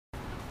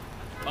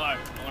Alright,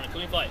 I want a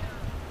clean fight.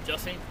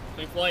 Justin,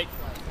 clean fight.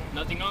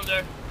 Nothing on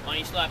there. On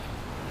each slap.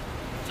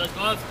 Touch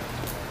gloves.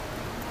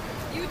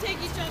 You take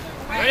each other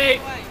away.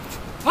 Ready?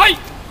 Fight!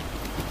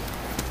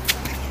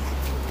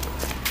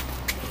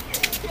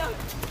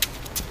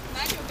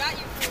 Nigel got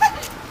you for a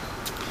hit.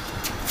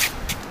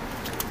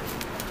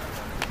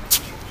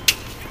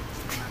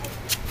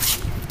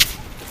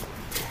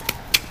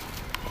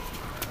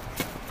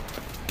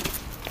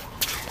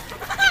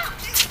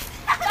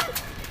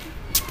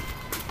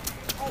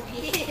 Oh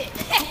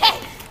yeah.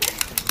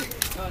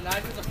 No,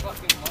 Nigel's a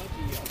fucking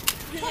monkey, yo.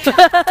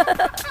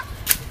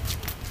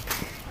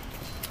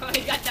 Oh,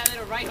 he got that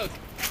little right hook.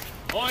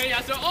 Oh,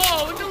 yeah, so,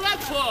 oh, with the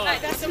left hook. Hey,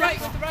 that's the right,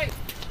 with the right.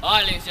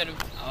 Alright, ladies and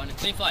gentlemen, I want a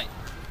clean fight.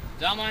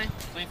 Dalmine,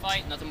 clean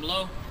fight, nothing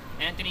below.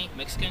 Anthony,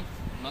 Mexican,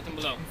 nothing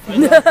below.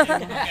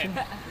 Okay,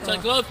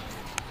 touch glove.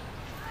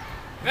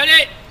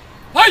 Ready?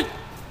 Fight!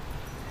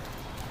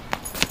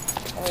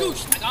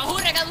 Touche! I got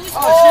hood, I got loose.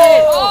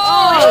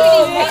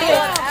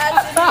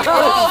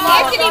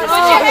 Anthony,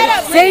 put your head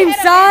up. Same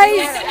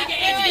size,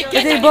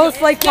 but they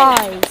both like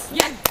pies.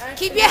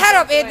 Keep your head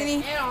up,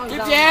 Anthony. Keep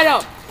your head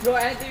up. Go,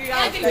 Anthony.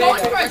 Anthony, go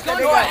first. Go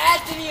first.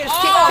 Anthony is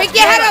Pick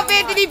your head up,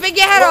 Anthony. Pick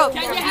your head up.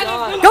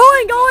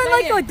 Going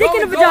like a dick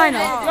in a vagina.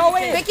 Go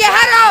in. Pick your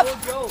head up.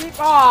 Keep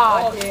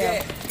on.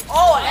 Yeah.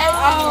 Oh,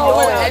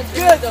 Anthony.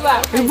 Good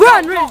slap.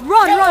 Run.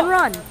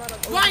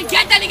 Run,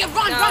 get that nigga.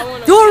 Run.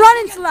 Do a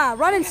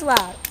run and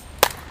slap.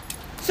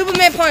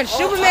 Superman punch.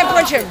 Superman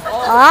punch him.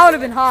 Oh, that would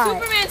have been hot.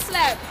 Superman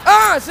slap.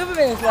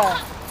 Superman slap.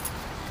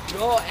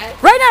 Go,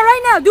 Anthony.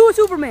 Right now, do a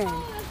Superman.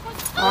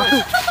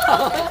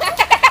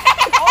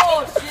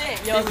 Oh,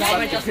 shit. Yo,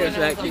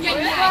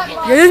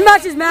 This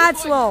match is mad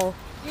slow.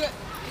 You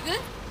good?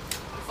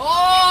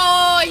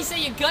 Oh, he said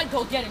you're good.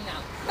 Go get him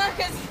now.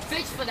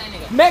 Bitch for that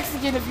nigga.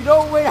 Mexican, if you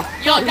don't win.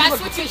 Yo, that's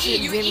what you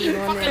eat. You eat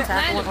fucking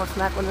planet.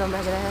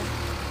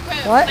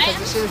 What?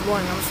 This shit is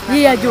boring. I'm gonna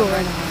Yeah, do it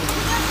right now.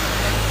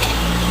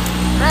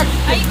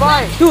 Mexican,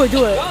 fight. Do it. Go.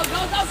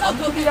 I'm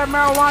gonna be that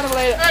marijuana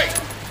later. Hey.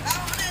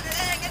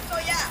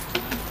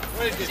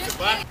 What is this,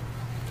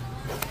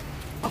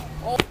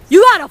 You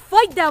gotta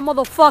fight that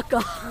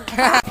motherfucker.